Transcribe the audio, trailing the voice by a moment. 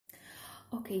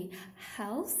Okay,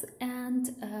 health and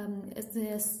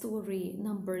the story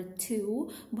number 2,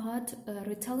 but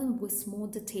retelling with more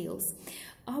details.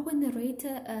 Our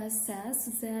narrator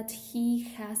says that he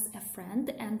has a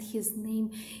friend and his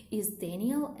name is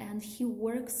Daniel, and he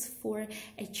works for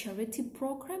a charity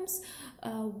programs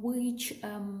which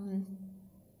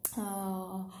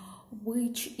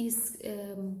is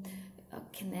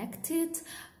connected.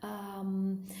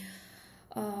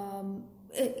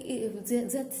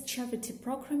 That charity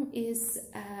program is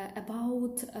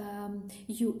about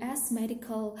US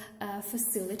medical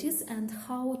facilities and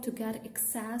how to get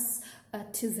access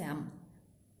to them.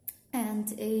 And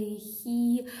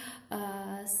he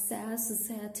says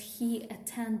that he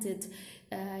attended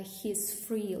his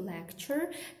free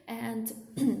lecture and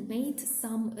made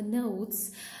some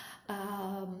notes,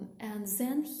 and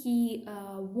then he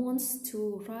wants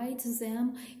to write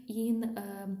them in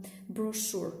a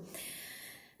brochure.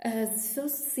 The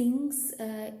first things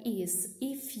is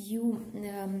if you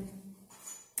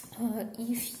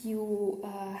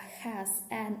has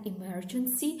an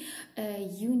emergency,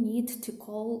 you need to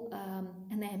call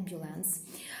an ambulance.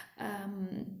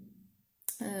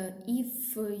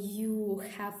 If you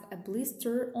have a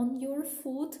blister on your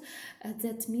foot,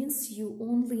 that means you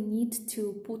only need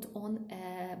to put on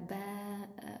a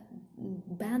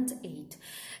band-aid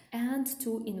and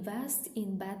to invest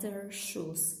in better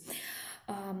shoes.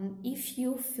 If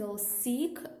you feel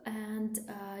sick and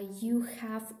you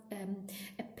have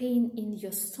a pain in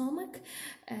your stomach,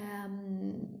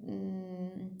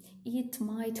 it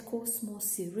might cause more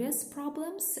serious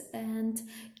problems, and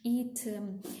it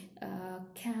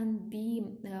can be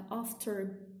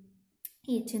after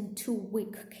eating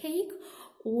 2-week cake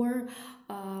or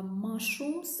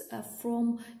mushrooms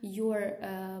from your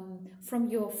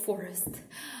forest.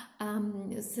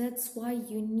 That's why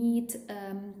you need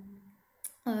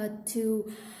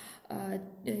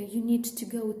you need to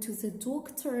go to the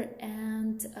doctor,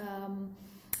 and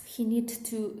he needs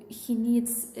to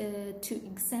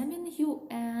examine you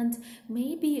and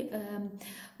maybe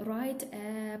write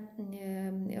a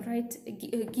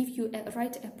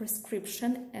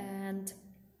prescription and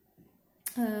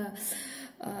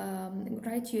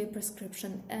write you a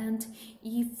prescription. And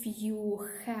if you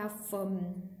have a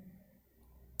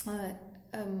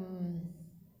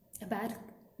bad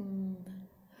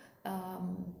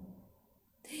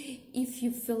if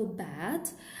you feel bad,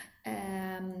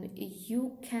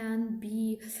 you can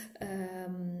be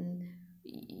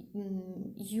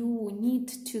you need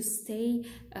to stay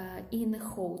in a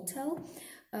hotel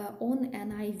on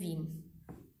an IV.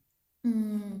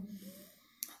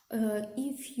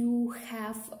 If you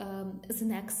have the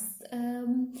next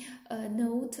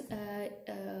note,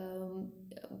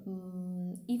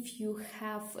 if you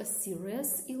have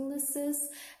serious illnesses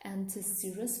and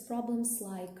serious problems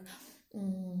like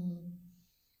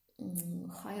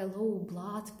high low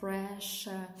blood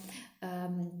pressure,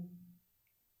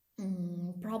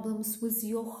 problems with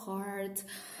your heart,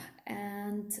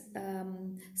 and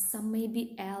some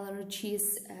maybe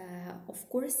allergies, of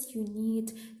course you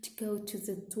need to go to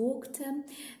the doctor,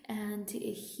 and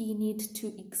he needs to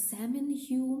examine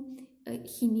you.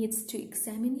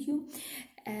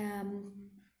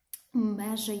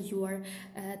 Measure your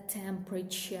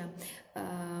temperature,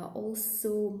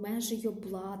 also measure your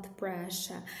blood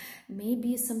pressure,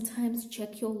 maybe sometimes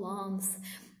check your lungs,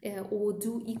 or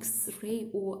do X-ray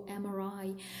or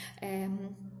MRI,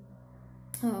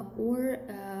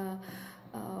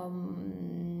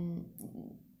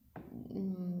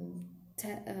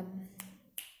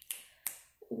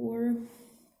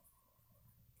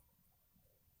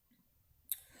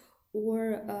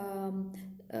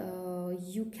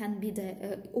 you can be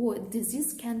or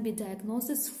disease can be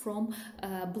diagnosed from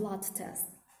blood test.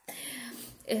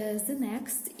 The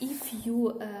next, if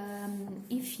you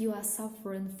are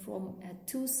suffering from a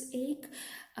toothache,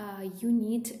 you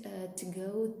need to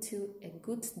go to a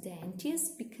good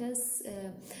dentist, because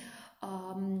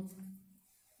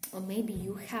or maybe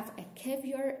you have a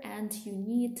caviar and you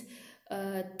need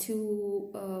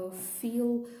to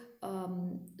feel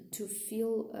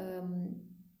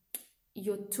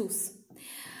your tooth.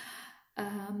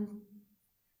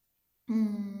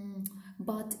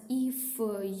 But if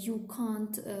you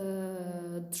can't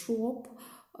drop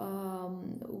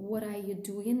what are you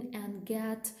doing and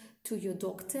get to your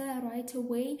doctor right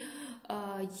away,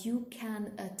 you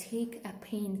can take a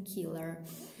painkiller.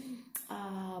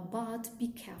 But be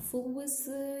careful with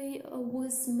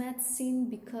medicine,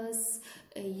 because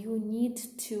you need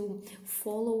to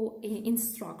follow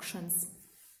instructions.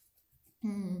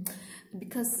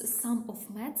 Because some of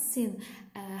medicine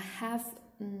have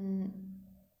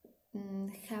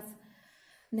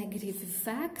negative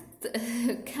effect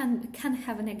can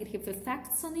have negative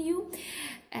effects on you,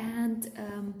 and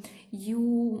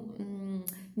you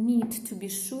need to be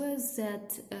sure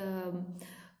that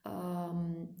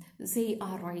they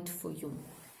are right for you.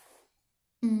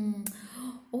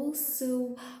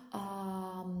 Also,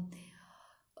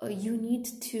 you need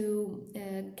to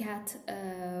get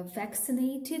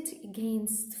vaccinated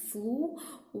against flu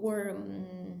or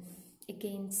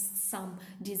against some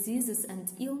diseases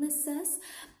and illnesses,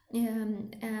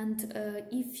 and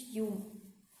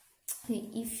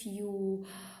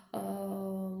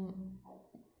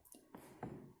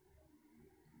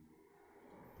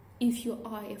if you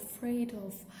are afraid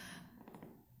of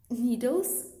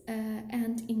needles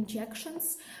and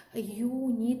injections,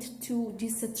 you need to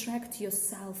distract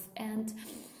yourself, and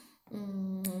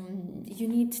you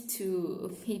need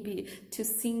to maybe to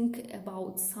think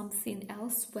about something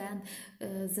else when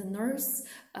the nurse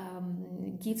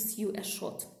gives you a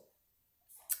shot.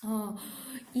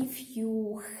 If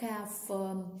you have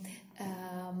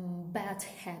bad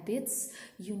habits,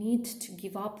 you need to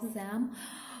give up them.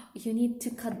 You need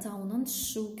to cut down on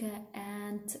sugar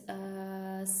and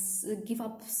give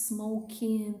up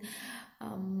smoking,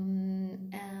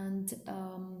 and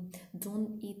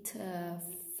don't eat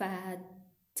fat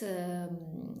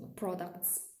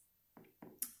products.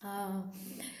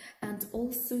 And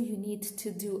also you need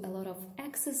to do a lot of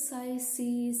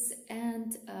exercises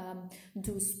and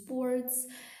do sports,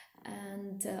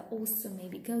 and also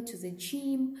maybe go to the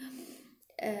gym,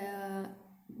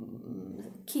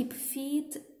 keep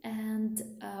fit, and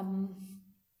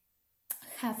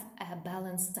have a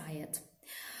balanced diet.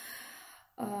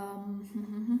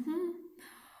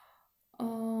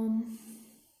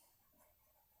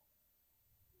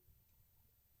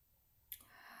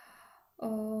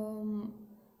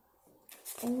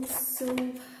 Also,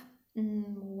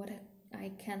 what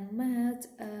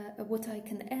I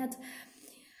can add,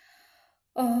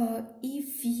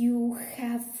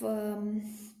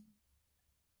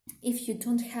 if you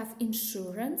don't have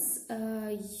insurance,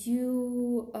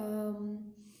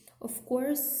 of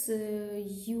course,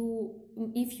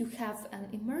 if you have an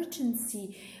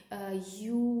emergency,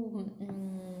 you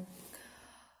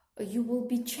will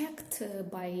be checked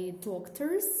by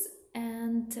doctors,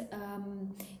 and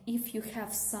if you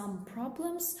have some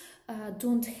problems,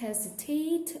 don't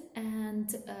hesitate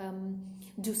and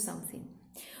do something.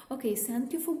 Okay,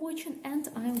 thank you for watching, and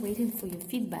I'm waiting for your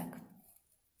feedback.